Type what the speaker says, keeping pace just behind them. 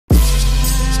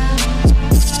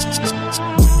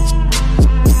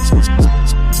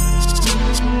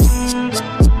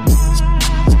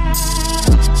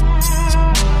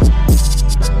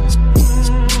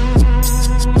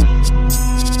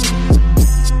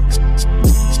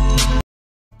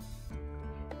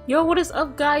Yo, what is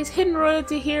up guys? Hidden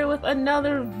Royalty here with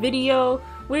another video.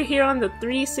 We're here on the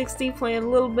 360 playing a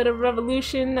little bit of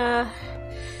Revolution,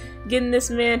 getting this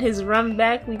man his run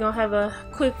back. We gonna have a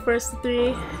quick first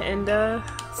three and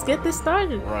let's get this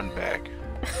started. Run back.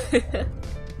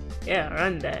 Yeah,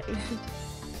 run back.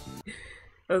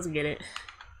 Let's get it.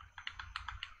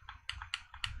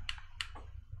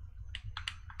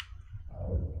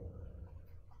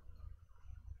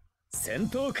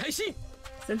 Sento Kaishi!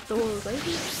 Sento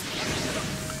Kaishi?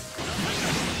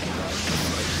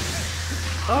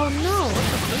 Oh no!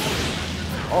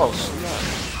 Oh snap.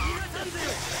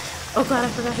 Oh god, I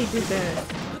forgot he did that.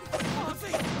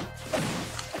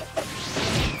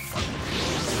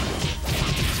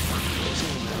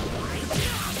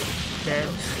 Dead.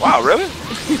 Wow, really?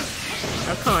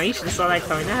 Oh come on, you should have saw that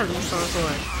coming. That hasn't been so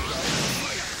fun.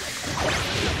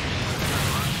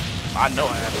 I know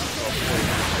I haven't.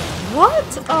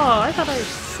 What? Oh, I thought I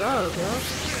saw, bro.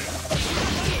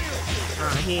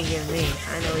 Oh, he ain't getting me.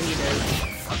 I know he does.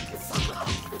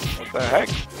 What the heck?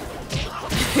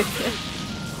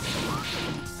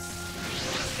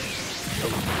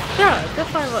 God, that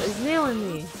fireball is nailing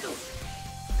me.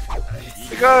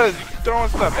 Because you keep throwing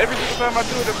stuff. Every single time I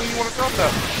do it, that's when you want to throw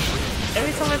stuff.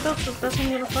 Every time I throw stuff, that's when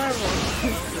you get a fireball.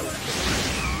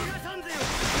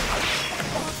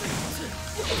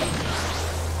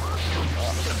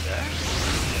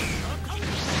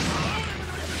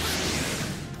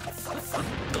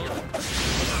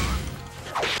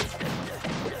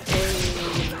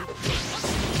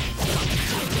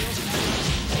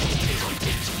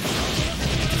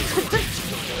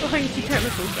 Why you keep trying to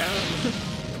push down?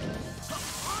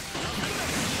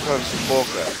 Because it's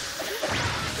bullcrap.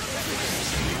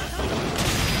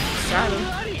 Got him.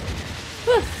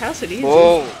 Whew, that was easy.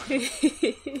 Whoa.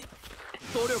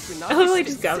 I literally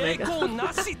just got Mega. Bro.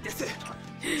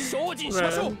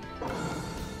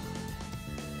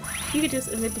 You could just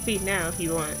admit defeat now if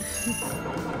you want.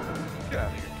 Get out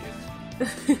of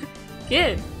here,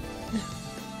 Kid.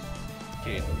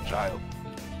 kid. Kid, child.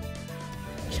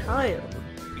 Child.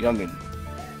 Youngin.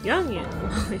 Youngin.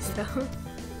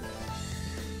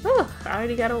 Oh, I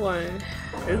already got a 1.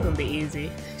 This is gonna be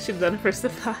easy. Should've done it first to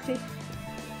 5.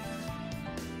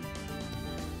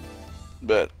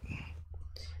 Bet.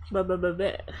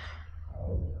 Bet.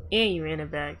 And you ran it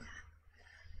back.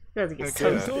 You guys get so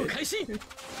good. I'm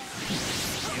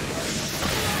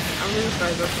really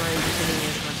sorry about my beginning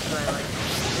as much as I like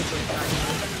this time.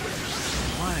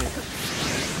 Why?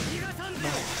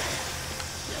 No.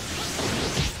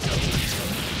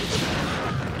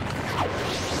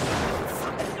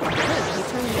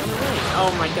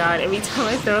 Oh my god, every time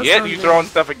I throw Yeah, something... you throwing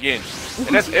stuff again.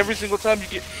 And that's every single time you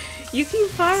get... You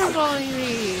keep fireballing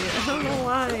me! I don't know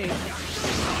why.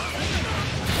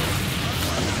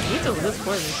 You took this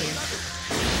poison thing.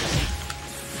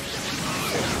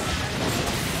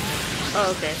 Oh,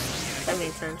 okay. That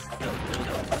makes sense.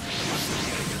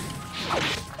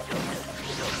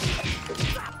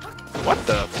 What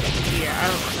the? Yeah, I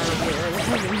don't get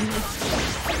it.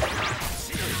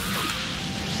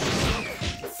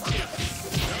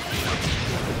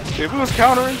 If we was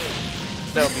countering,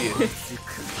 that would be it.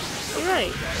 You're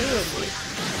right. It would be.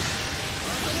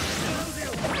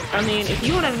 I mean, if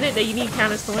you want to admit that you need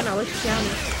counters to win, I'll let you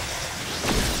counter.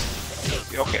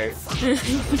 Okay.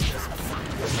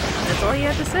 That's all you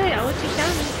have to say. I'll let you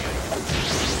counter.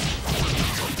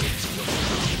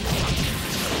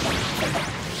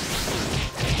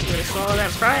 You better swallow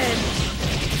that pride.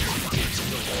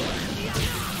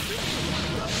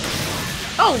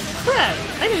 Oh crap!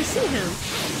 I didn't see him.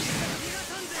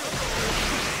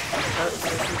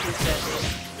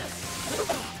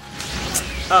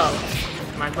 Oh,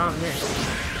 my bomb missed.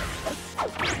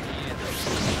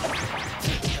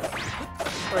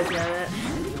 Where's that at?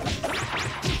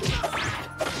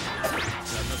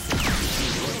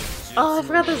 Oh, I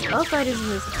forgot there's outsiders in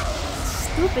this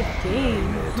stupid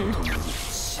game.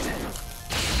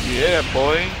 Yeah,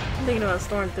 boy. I'm thinking about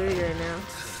Storm 3 right now.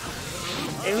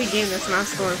 Every game that's not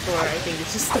Storm 4, I think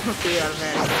it's just Storm 3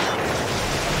 automatically.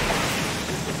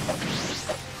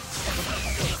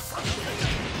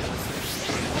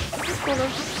 Hold on.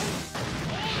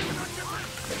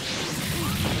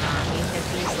 Nah, he catch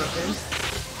me slipping.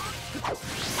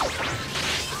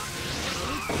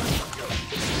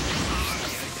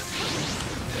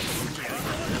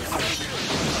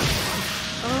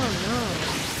 Oh no.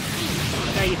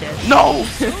 Now you're dead. No!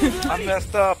 I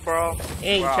messed up, bro.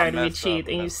 And you tried to be cheap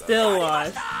and you still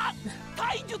lost.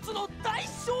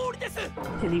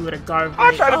 Hit you with a guard break.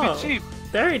 I tried to be cheap.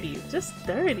 30. Just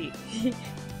 30.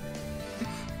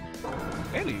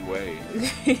 Anyway.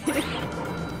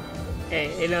 Hey,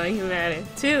 it don't even matter.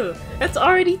 2. That's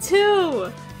already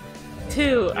 2.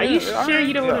 2. Are you sure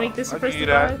you don't want to make this a first to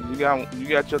 5? You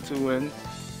got your 2 wins.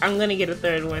 I'm gonna get a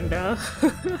 3rd win though.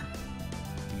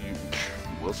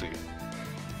 We'll see.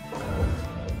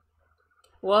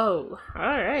 Whoa! All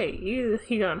right, you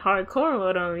going hardcore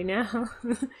mode on me now?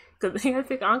 Cause I think I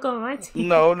pick Anko on my team.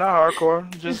 No, not hardcore.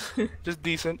 Just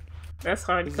decent. That's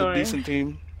hardcore. It's a decent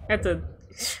team. That's a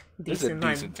decent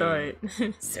team. That's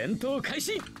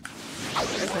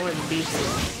more than decent.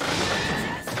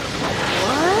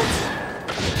 What?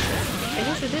 I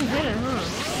guess it didn't hit her, huh?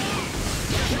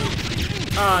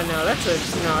 Oh no, that's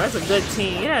a good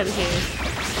team. Get out of here.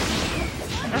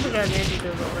 I forgot Nancy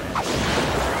does all that.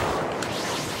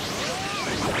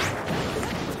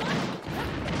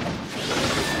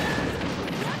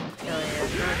 Hell yeah,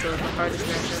 Naruto is the hardest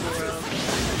match in the world.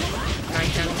 9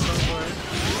 counts so far.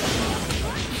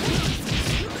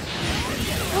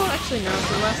 Oh, actually no, the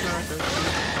last Naruto.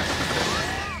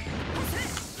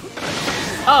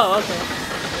 Oh, okay.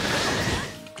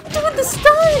 Dude, the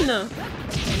stun!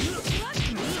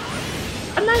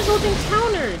 I'm not even being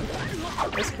countered!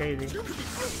 That's crazy.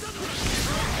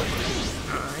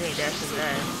 Oh, I ain't dashing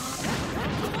that.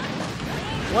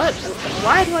 What?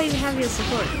 Why do I even have your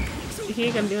support? He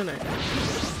ain't gonna do that.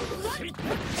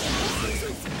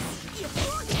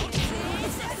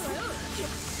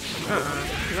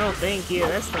 No thank you.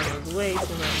 That stuff was way too much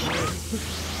for me.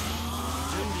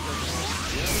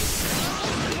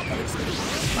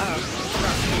 Wow.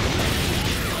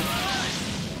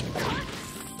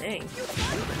 Dang.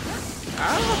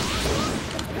 Oh.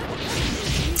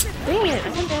 Dang it, I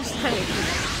think that's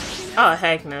heck. Oh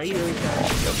heck no, you really got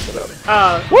it.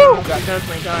 Oh, woo! That does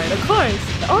my guard. Of course!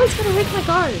 Always gonna break my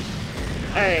guard.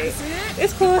 Alright.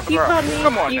 It's cool if you caught me.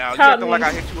 Come on now, you acting like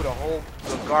I hit you with a whole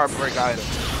guard break item.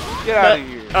 Get out of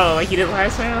here. Oh, like you did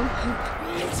last round?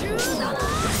 Is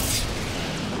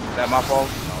that my fault?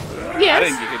 Yes. I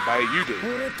didn't get hit by it, you did.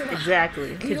 Exactly,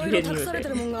 because you hit me with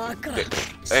it.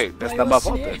 Hey, that's not my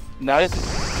fault then. No, it's...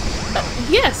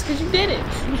 Yes, because you did it.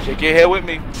 Shake your head with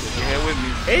me. Shake your head with me.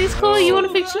 It's cool, you want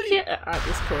to fix your shit?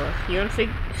 It's cool. You want to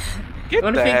fix... Get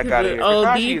the heck out of here.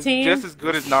 Kakashi is team? just as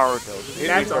good as Naruto.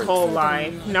 That's a whole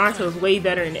lie. Naruto is way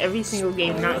better in every single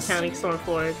game, not counting Storm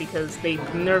 4, because they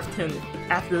nerfed him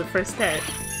after the first test.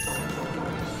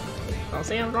 Don't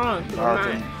say I'm wrong, I'm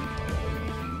not.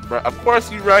 Bro, of course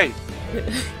you're right.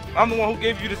 I'm the one who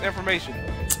gave you this information.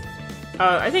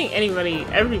 I think everybody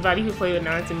who played with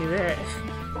Naruto knew that.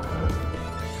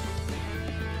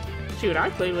 Shoot, I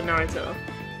played with Naruto,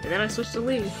 and then I switched to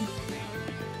Lee.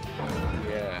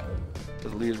 Yeah,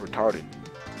 because Lee is retarded.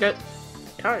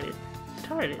 Retarded.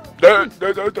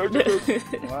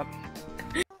 Well,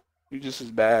 you're just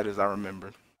as bad as I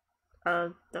remember.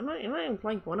 Am I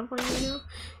like 1-1 right now?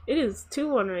 It is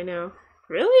 2-1 right now.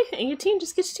 Really? And your team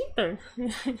just gets cheaper.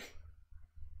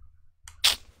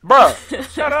 Bruh,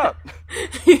 shut up.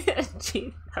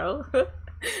 Cheap hell.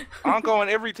 Anko on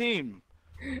every team.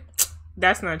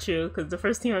 That's not true, because the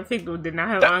first team I picked did not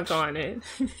have Anko on it.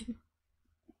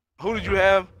 Who did you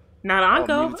have? Not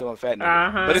Anko. Oh, fat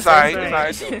nigga. But it's alright. It's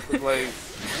alright. So, like...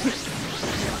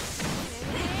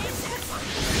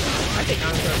 I think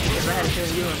Anko because I had a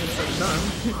feeling you wanted to say dumb.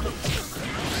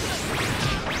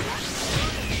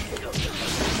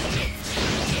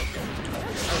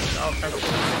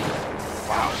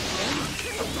 Wow.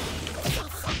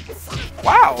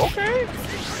 Wow, okay.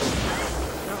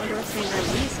 Don't underestimate my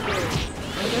Wii skills.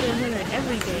 I'm better than him in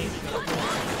every game.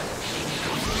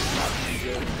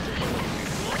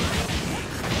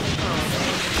 Oh,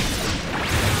 man.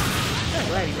 I'm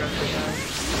glad he broke the guard.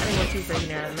 I didn't want you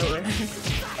breaking out of nowhere.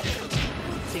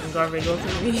 So you can guard go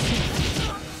through me.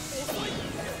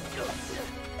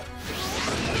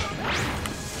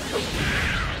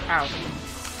 Ow.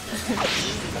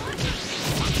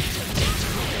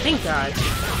 Thank God.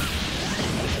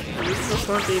 If this was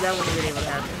supposed to be, that wouldn't have been able to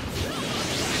happen.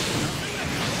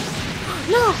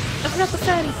 No! I forgot the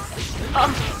fatty! Oh.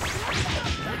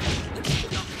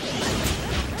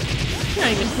 You're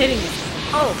not even hitting me.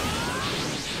 Oh!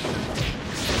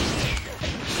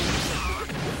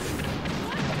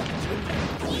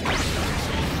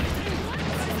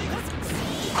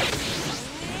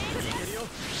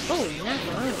 Oh, yeah.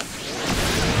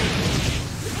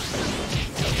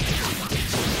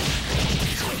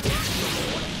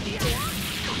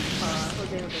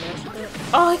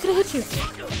 Oh, I could have hit you.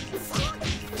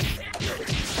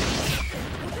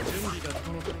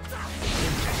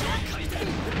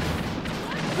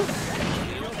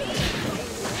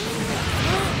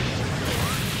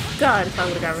 God, if I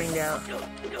would have got ringed out.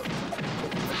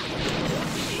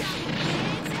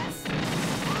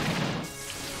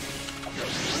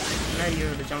 Now you're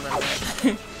able to jump out of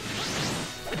that.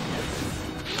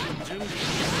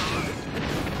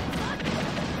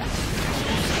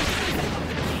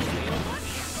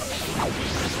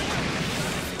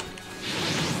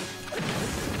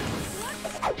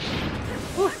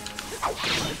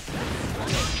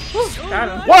 Got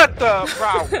him. What the?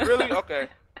 Wow, really? Okay.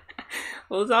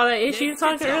 What was all that issue you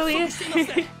talking earlier? That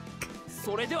was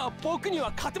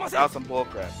some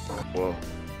bullcrap. Well,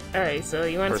 Alright, so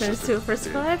you want to turn this to a first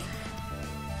collab?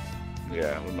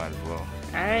 yeah, we might as well.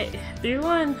 Alright,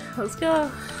 3-1. Let's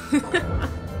go.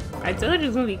 I told you it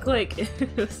was gonna be quick.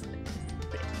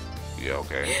 Yeah,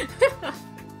 okay.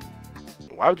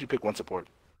 Why would you pick one support?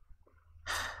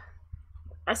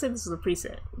 I said this was a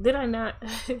preset. Did I not?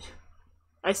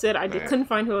 I said I couldn't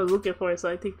find who I was looking for, so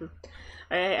I think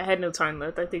I had no time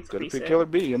left. I think the Could have picked preset. Killer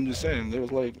B. I'm just saying, it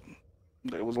was like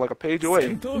a page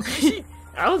away.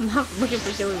 I was not looking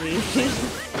for Killer B.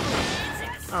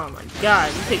 Oh my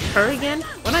god, you picked her again?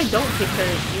 When I don't pick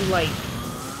her, you like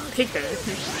pick her.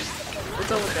 What's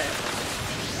up with that?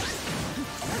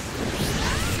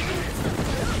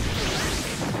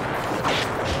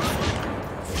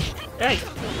 There you go.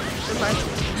 Goodbye.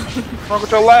 What's wrong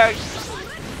with your leg?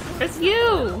 It's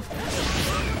you!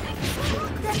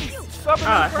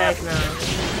 Oh, heck no.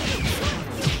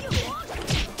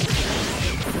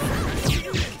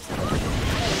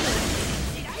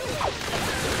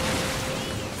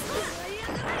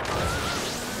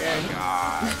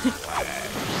 God.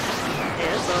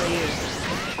 Yeah, it's all you.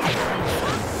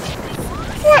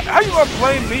 What? How you gonna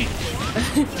blame me?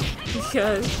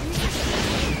 Because...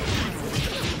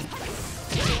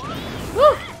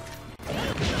 Woo!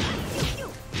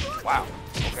 Wow.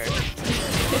 Okay.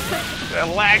 That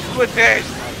lag switching.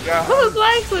 Oh my God. Who's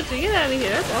lag switching? Get out of here.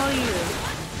 That's all you.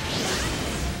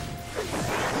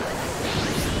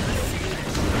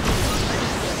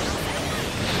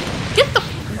 Get the...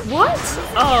 What?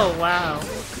 Oh, wow.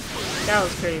 That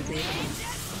was crazy.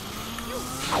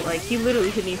 Like, he literally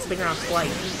hit me to the ground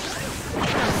twice.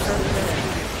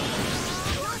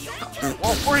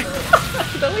 Oh, freak.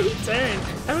 The way he turned.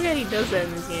 I forgot he does that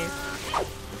in this game.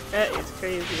 That is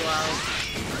crazy wild.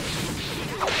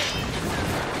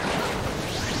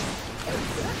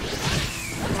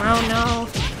 Oh no.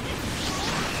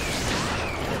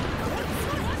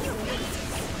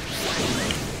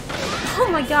 Oh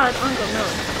my god, Uncle, no.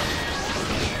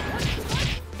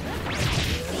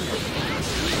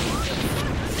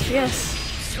 Yes.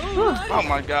 Oh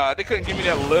my God, they couldn't give me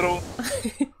that little.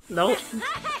 Nope.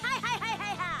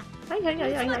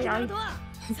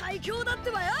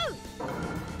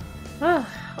 Oh,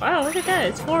 wow, look at that.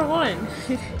 It's 4-1.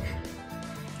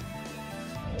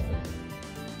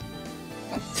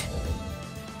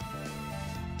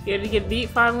 You ready to get beat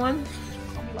 5-1?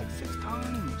 Like 6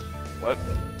 times. What?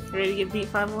 You ready to get beat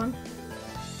 5-1?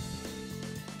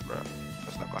 Bro,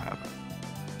 that's not gonna happen.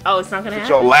 Oh, it's not gonna It's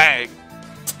happen? your lag.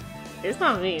 It's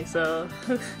not me, so...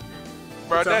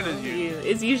 Bro, that is you.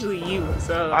 It's usually you,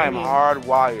 so... I am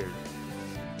hardwired.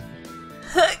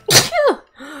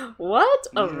 What?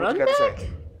 A What run you gotta back? say?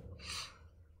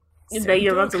 Is that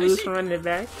you're about to lose from running it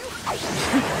back?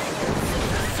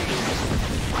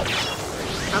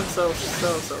 I'm so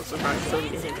surprised Cody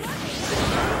didn't hit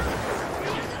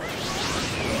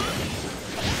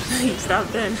me. You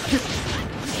stopped then.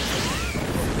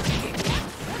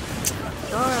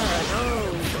 God, no.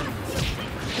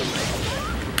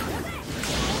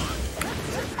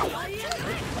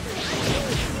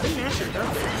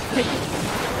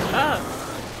 Oh.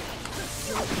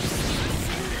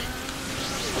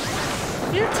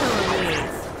 You're telling me.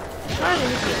 Why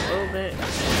didn't you get a little bit?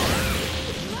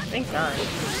 Thank God.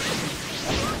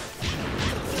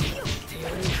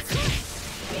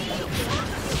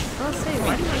 I'll say,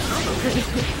 why did my combo hit?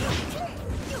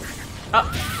 Oh,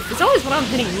 it's always when I'm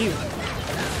hitting you.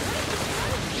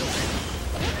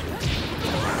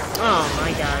 Oh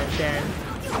my God, Dan.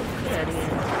 Get out of here.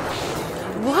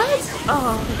 What?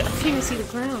 Oh, I can't even see the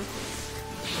ground.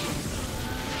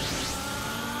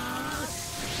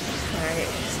 Alright,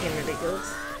 it's getting ridiculous.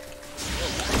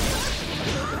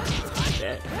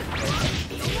 Shit.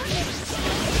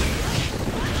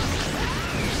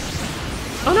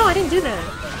 Oh no, I didn't do that.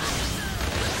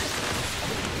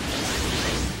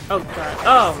 Oh god.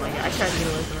 Oh my god, I tried to get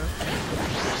away from him.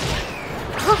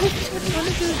 Oh, I just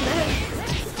wanted to do his neck.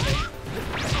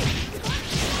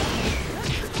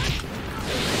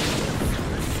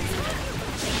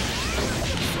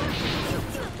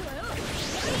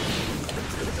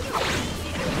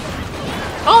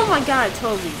 Oh my god,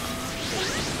 Toby.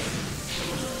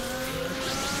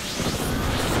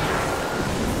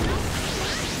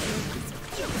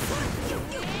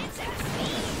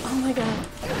 Oh my my god.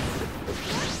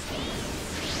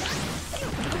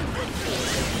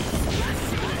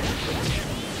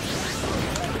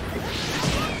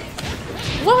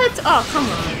 What? Oh, come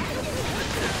on.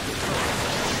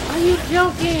 Are you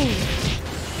joking?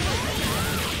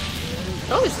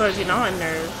 It always starts getting on my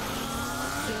nerves.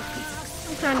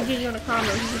 I'm trying to get you in a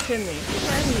combo. You just hit me. Get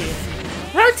out of here.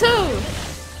 Her too!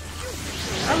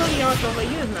 I love Yonko, but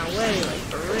you in my way, like,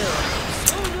 for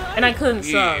real. And I couldn't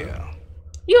sub.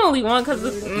 You only won because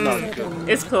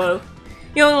it's cool.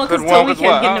 You only won because Toby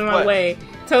kept getting in my way.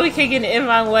 Toby kept getting in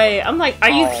my way. I'm like, are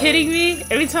you kidding me?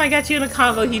 Every time I got you in a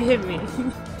combo, he'd hit me.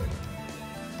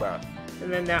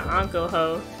 And then that Anko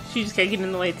hoe, she just kept getting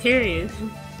in the way, period.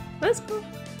 That's cool.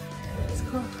 That's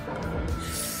cool.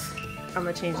 I'm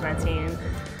gonna change my team.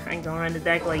 I ain't gonna run it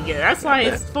back like you. That's why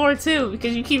it's 4-2,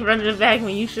 because you keep running it back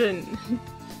when you shouldn't.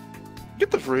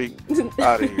 Get the freak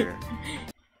out of here.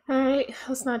 Alright,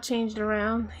 let's not change it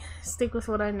around. Stick with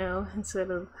what I know instead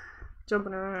of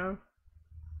jumping around.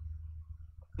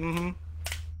 Mm-hmm.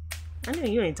 I know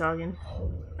you ain't talking.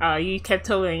 Oh, you kept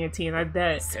Toby on your team, I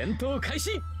bet. God,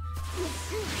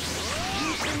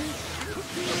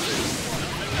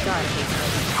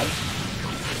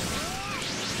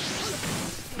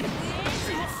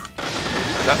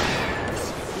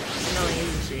 annoying,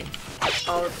 isn't she?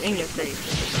 Oh, it's in your face.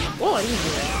 Whoa, I didn't do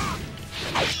that.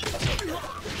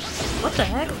 What the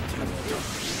heck?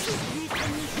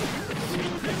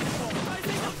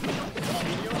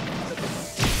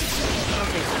 I'll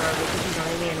take the rubber because he's gonna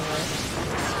hit me anyway.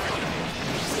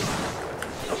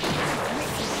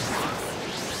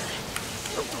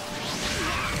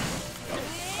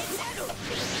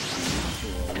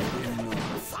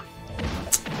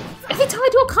 Every time I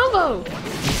do a combo!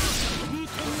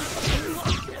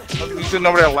 You sitting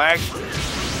over there lag?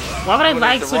 Why would I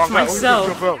lag switch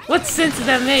myself? What sense does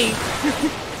that make?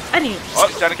 I didn't. Oh,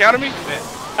 you trying to counter me?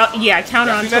 Yeah, I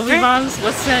counter on Toby bombs.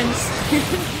 What sense?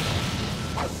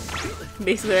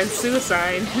 Basically, that's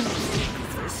suicide.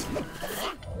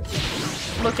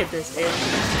 Look at this, dude.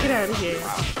 Get out of here.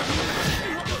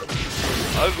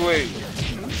 Ugly.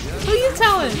 Who you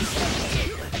telling?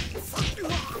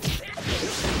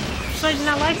 So I did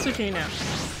not like switching now.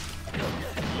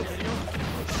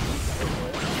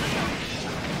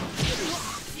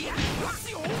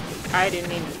 I didn't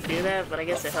mean to do that, but I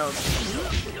guess it helps.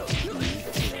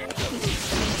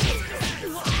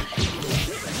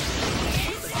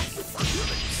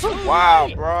 Wow,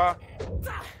 bruh.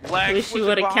 Wish you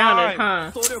would have countered,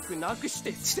 huh?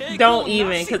 Don't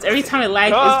even, because every time it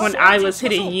lagged is when I was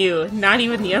hitting you, not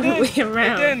even the other way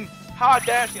around. And then, how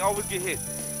dashing always get hit?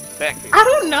 Back hit. I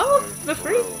don't know, the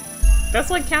freak. That's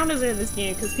what counters are in this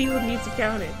game, because people need to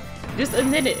counter. Just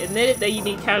admit it. Admit it that you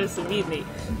need counters to beat me.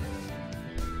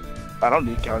 I don't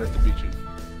need counters to beat you.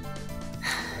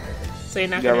 So you're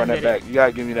not gonna run that back. You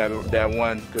gotta give me that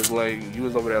one, because like you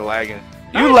was over there lagging.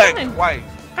 You lagged twice.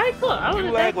 Alright, cool. You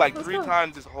lagged like 3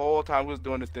 times this whole time we was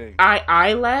doing this thing.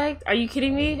 I lagged? Are you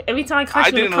kidding me? Every time I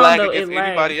caught you in the lag combo, against it lagged.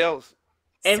 anybody else.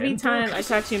 Every time I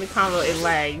caught you in the combo, it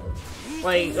lagged.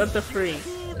 Like, what the freak?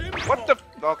 What the?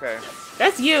 Okay.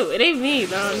 That's you. It ain't me,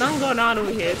 though. Nothing going on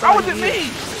over here. How is it me?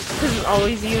 Because it's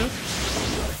always you.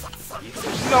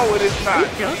 No, it is not.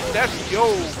 That's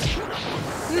yo.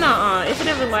 Nuh-uh. If it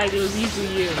ever lagged, it was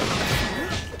usually you.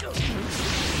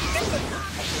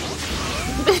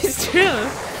 It's true.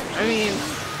 I mean,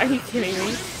 are you kidding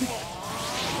me?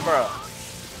 Bruh.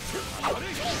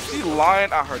 She's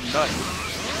lying out her nuts.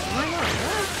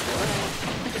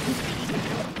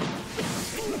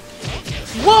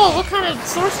 Whoa, what kind of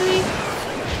sorcery?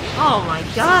 Oh my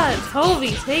god,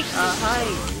 Toby, take a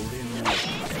hike.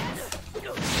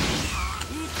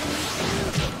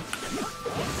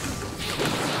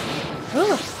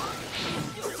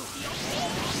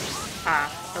 Ah,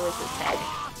 I wish it was tag.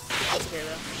 Okay,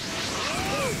 though.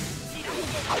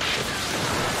 No!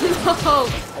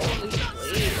 Holy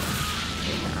please.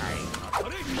 Alright.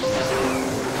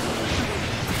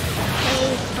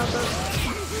 Hey, Papa.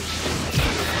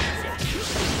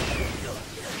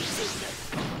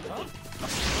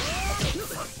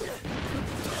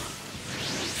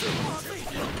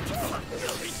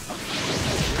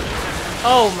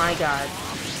 Oh my god.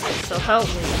 So help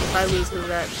me if I lose to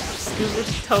that stupid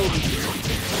Toby.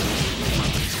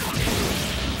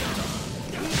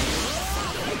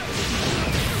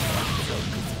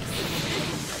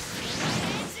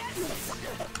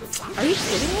 Are you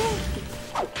kidding me?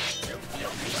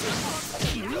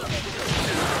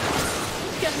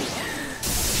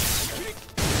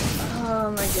 Oh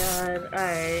my god.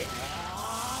 Alright.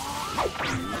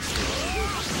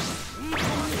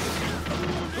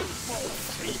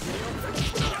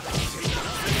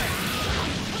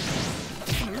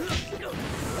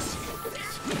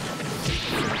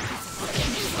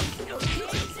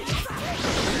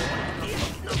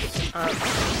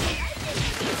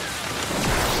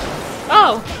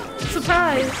 Ow!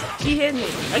 Surprise! He hit me.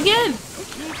 Again!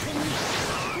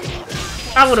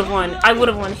 I would've won. I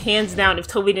would've won hands down if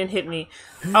Toby didn't hit me.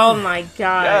 Oh my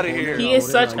god. He is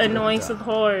such annoying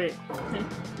support.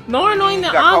 More annoying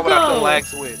than Anko!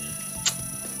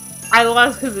 I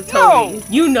lost because of Toby. No.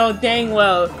 You know dang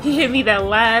well. He hit me that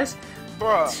last.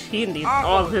 Bruh, he needs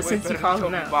all of this since he called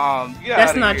him out.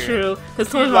 That's not true.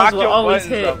 Because Toby bombs will always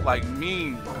hit. Up like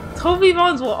mean. Toby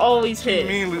bombs will always hit. You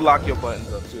meanly lock your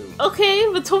buttons up too. Okay,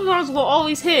 but Toby bombs will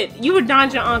always hit. You were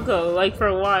dodging Anko like for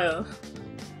a while.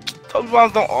 Toby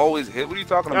bombs don't always hit. What are you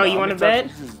talking about? Oh, you want to bet?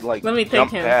 Like, let me take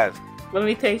him. Let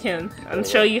me take him and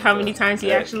show you how many times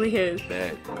he actually hits.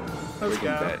 Let's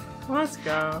go. Let's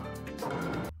go.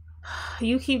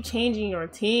 You keep changing your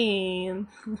team.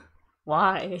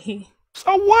 Why?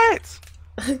 So what?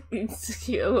 What do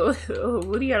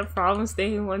you got a problem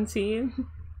staying in one team?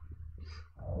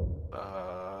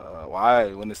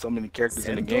 Why? When there's so many characters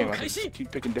in the game, I just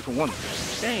keep picking different ones.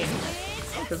 Dang.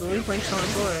 Because when we play Sean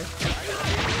 4,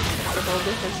 it's a whole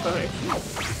different story.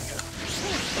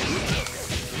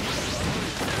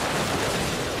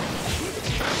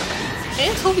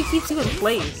 And Toby keeps you in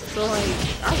place, so like,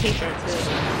 I hate that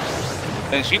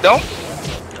too. And she don't?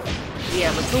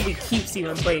 Yeah, but Toby keeps you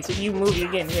in place. If you move,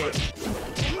 you're getting hit.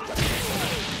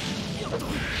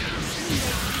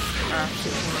 Ah,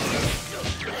 shit.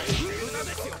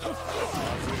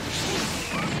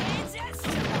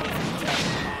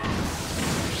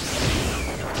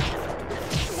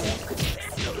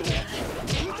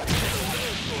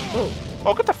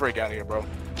 Oh, get the freak out of here, bro.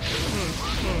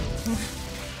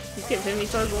 You kept hitting me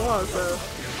towards the wall, so...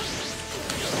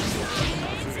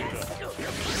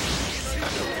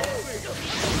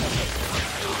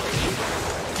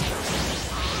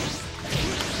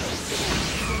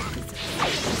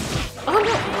 Oh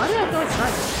no, why did I go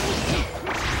inside?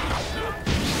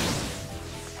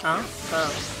 Huh?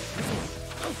 Oh.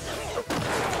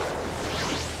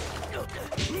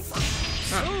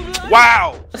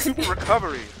 Wow! Super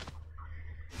recovery.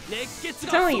 I'm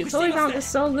telling you, Toby Bound is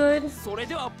so good.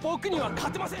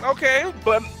 Okay,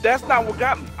 but that's not what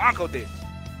got me. Anko did.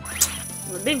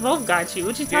 They both got you.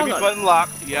 What you talking about? Gave me button lock.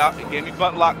 Yeah, it gave me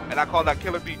button lock, and I called that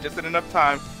Killer B just in enough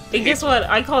time. And guess what?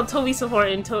 I called Toby support,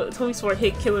 and Toby support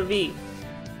hit Killer B.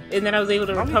 And then I was able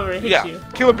to recover and hit you.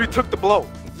 Killer B took the blow.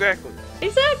 Exactly.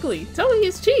 Exactly. Toby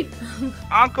is cheap.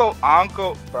 Anko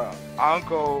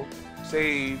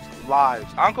saves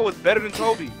lives. Anko is better than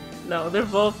Toby. No, they're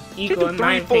both equal in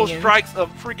my opinion.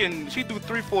 She threw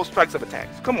 3 full strikes of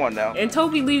attacks. Come on now. And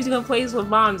Toby leaves you in place with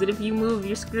bombs, and if you move,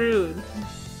 you're screwed.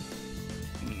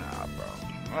 Nah, bro.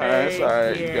 Alright, it's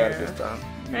alright. You got it this time.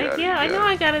 I know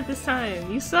I got it this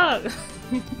time. You suck.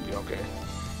 You okay?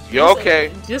 You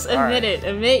okay? Just admit it.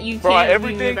 Admit you bro, can't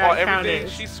everything on everything.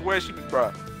 She swears she be,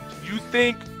 bro. You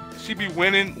think she be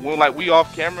winning when like we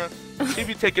off camera? She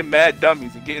be taking mad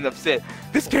dummies and getting upset.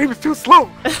 This game is too slow.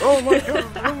 Oh my god!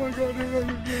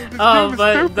 Oh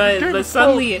my god! But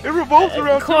suddenly, it revolves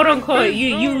around quote unquote,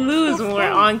 you lose when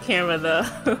we're on camera though.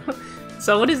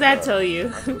 So what does that tell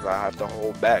you? I have to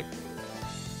hold back.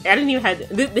 I didn't even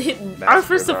have our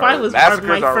first fight was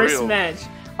my first match.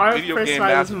 Our first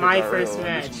fight was my first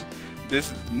match.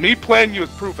 This me playing you is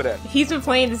proof of that. He's been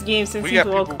playing this game since he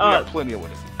woke up. We got plenty of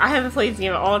winners. I haven't played this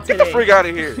game all today. Get the freak out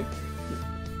of here.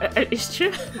 It's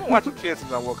true. I'm watching kids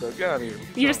since I woke up. Get out of here.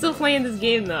 You're still playing this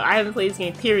game though. I haven't played this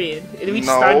game. Period. We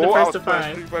just started the first to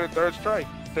 5. Street Fighter Third Strike.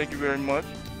 Thank you very much.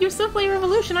 You're still playing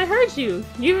Revolution. I heard you.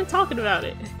 You've been talking about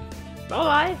it. Don't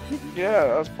lie. Yeah,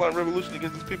 I was playing Revolution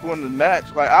against these people in the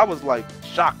match. Like I was like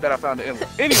shocked that I found the endless.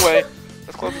 Anyway,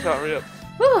 let's close this out. Hurry up.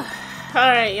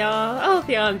 Alright, y'all. I hope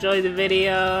y'all enjoyed the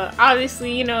video.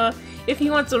 Obviously, you know, if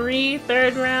you want to read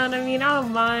 3rd round, I mean, I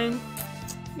don't mind.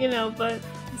 You know, but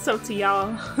it's up to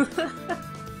y'all.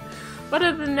 But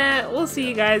other than that, we'll see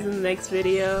you guys in the next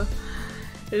video.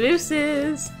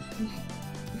 Deuces.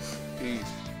 Peace.